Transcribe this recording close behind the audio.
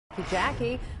Thank you,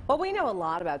 Jackie. Well, we know a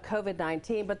lot about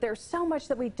COVID-19, but there's so much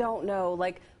that we don't know,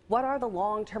 like what are the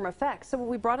long-term effects? So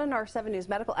we brought in our 7 News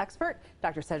medical expert,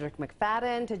 Dr. Cedrek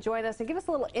McFadden, to join us and give us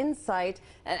a little insight.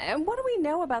 And what do we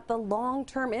know about the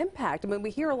long-term impact? I mean, we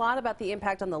hear a lot about the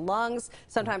impact on the lungs,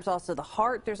 sometimes also the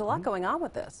heart. There's a lot going on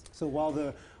with this. So while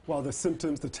the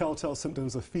symptoms, the telltale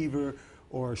symptoms of fever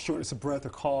or shortness of breath or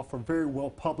cough are very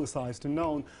well publicized and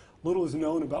known, little is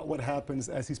known about what happens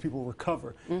as these people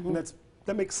recover. And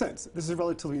that makes sense. This is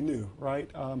relatively new, right?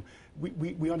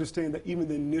 We understand that even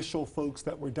the initial folks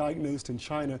that were diagnosed in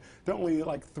China, they're only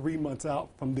like 3 months out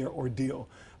from their ordeal.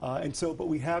 But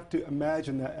we have to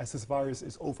imagine that as this virus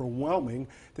is overwhelming,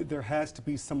 that there has to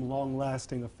be some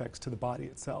long-lasting effects to the body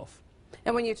itself.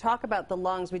 And when you talk about the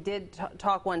lungs, we did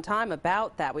talk one time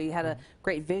about that. We had a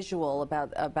great visual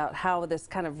about how this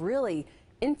kind of really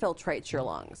infiltrates your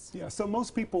lungs. Yeah, so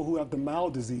most people who have the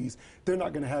mild disease, they're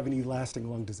not going to have any lasting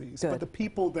lung disease. Good. But the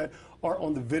people that are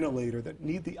on the ventilator, that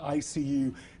need the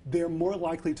ICU, they're more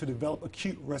likely to develop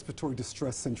acute respiratory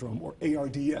distress syndrome, or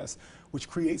ARDS, which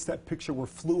creates that picture where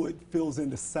fluid fills in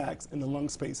the sacs in the lung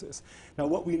spaces. Now,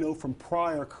 what we know from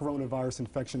prior coronavirus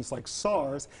infections like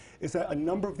SARS is that a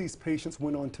number of these patients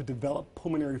went on to develop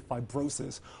pulmonary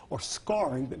fibrosis or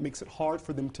scarring that makes it hard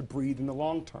for them to breathe in the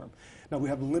long term. Now, we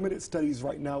have limited studies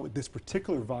right now with this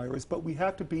particular virus, but we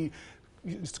have to be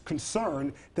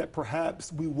concerned that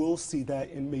perhaps we will see that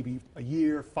in maybe a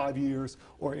year, 5 years,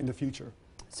 or in the future.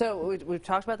 So we've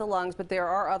talked about the lungs, but there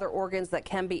are other organs that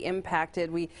can be impacted.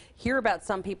 We hear about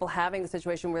some people having a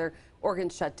situation where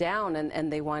organs shut down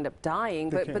and they wind up dying,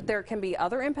 but there can be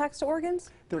other impacts to organs?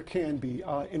 There can be.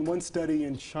 In one study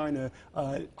in China,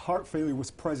 heart failure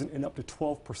was present in up to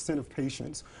 12% of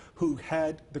patients who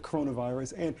had the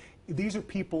coronavirus, and these are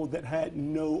people that had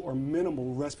no or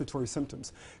minimal respiratory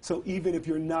symptoms. So even if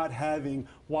you're not having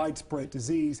widespread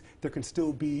disease, there can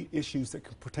still be issues that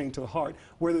can pertain to the heart,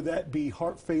 whether that be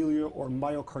heart failure or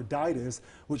myocarditis,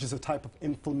 which is a type of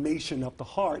inflammation of the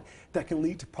heart that can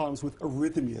lead to problems with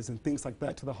arrhythmias and things like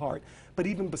that to the heart. But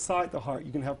even beside the heart,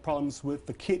 you can have problems with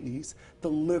the kidneys, the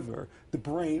liver, the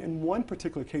brain. And one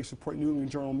particular case report, New England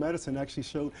Journal of Medicine, actually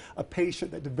showed a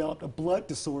patient that developed a blood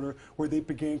disorder where they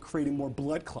began creating more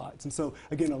blood clots. And so,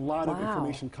 again, a lot of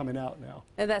information coming out now.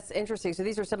 And that's interesting. So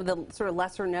these are some of the sort of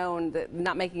lesser known,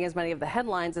 not making as many of the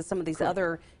headlines as some of these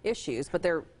other issues, but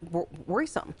they're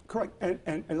worrisome. Correct.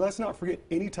 And let's not forget,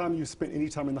 anytime you spend any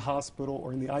time in the hospital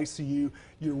or in the ICU,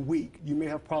 you're weak. You may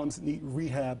have problems that need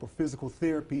rehab or physical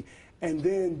therapy. And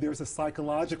then there's a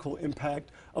psychological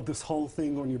impact of this whole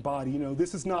thing on your body. You know,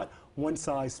 this is not one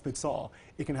size fits all.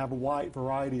 It can have a wide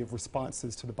variety of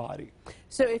responses to the body.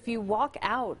 So if you walk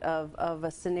out of a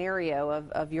scenario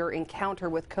of your encounter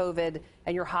with COVID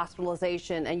and your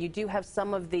hospitalization, and you do have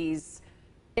some of these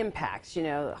impacts, you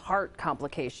know, heart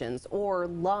complications or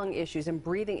lung issues and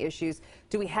breathing issues,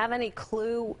 do we have any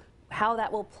clue how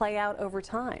that will play out over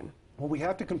time? Well, we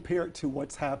have to compare it to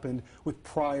what's happened with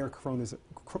prior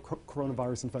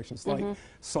coronavirus infections like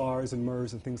SARS and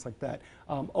MERS and things like that.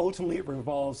 Ultimately, it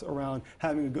revolves around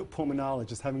having a good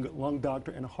pulmonologist, having a good lung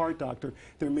doctor and a heart doctor.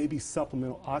 There may be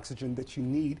supplemental oxygen that you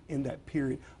need in that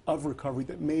period of recovery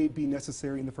that may be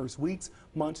necessary in the first weeks,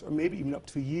 months, or maybe even up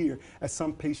to a year, as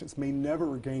some patients may never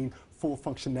regain full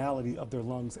functionality of their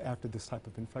lungs after this type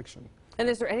of infection. And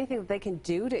is there anything that they can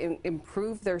do to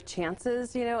improve their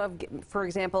chances, you know, of, for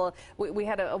example, we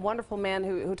had a wonderful man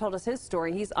who told us his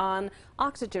story. He's on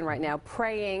oxygen right now,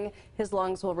 praying his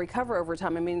lungs will recover over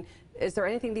time. I mean, is there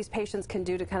anything these patients can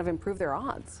do to kind of improve their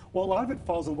odds? Well, a lot of it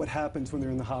falls on what happens when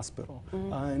they're in the hospital.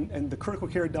 And the critical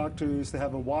care doctors, they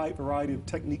have a wide variety of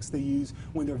techniques they use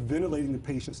when they're ventilating the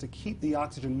patients to keep the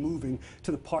oxygen moving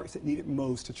to the parts that need it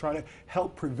most, to try to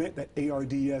help prevent that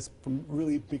ARDS from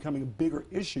really becoming a bigger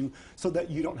issue, so that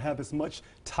you don't have as much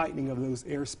tightening of those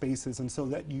air spaces, and so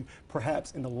that you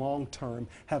perhaps in the long term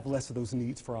have less of those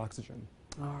needs for oxygen.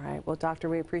 All right. Well, doctor,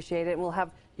 we appreciate it. And we'll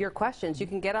have your questions. You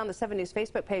can get on the 7 News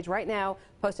Facebook page right now,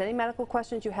 post any medical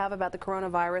questions you have about the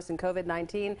coronavirus and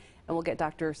COVID-19, and we'll get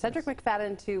Dr. Cedrek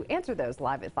McFadden to answer those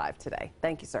live at 5 today.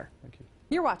 Thank you, sir. Thank you.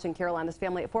 You're watching Carolina's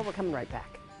Family at 4. We're coming right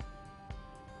back.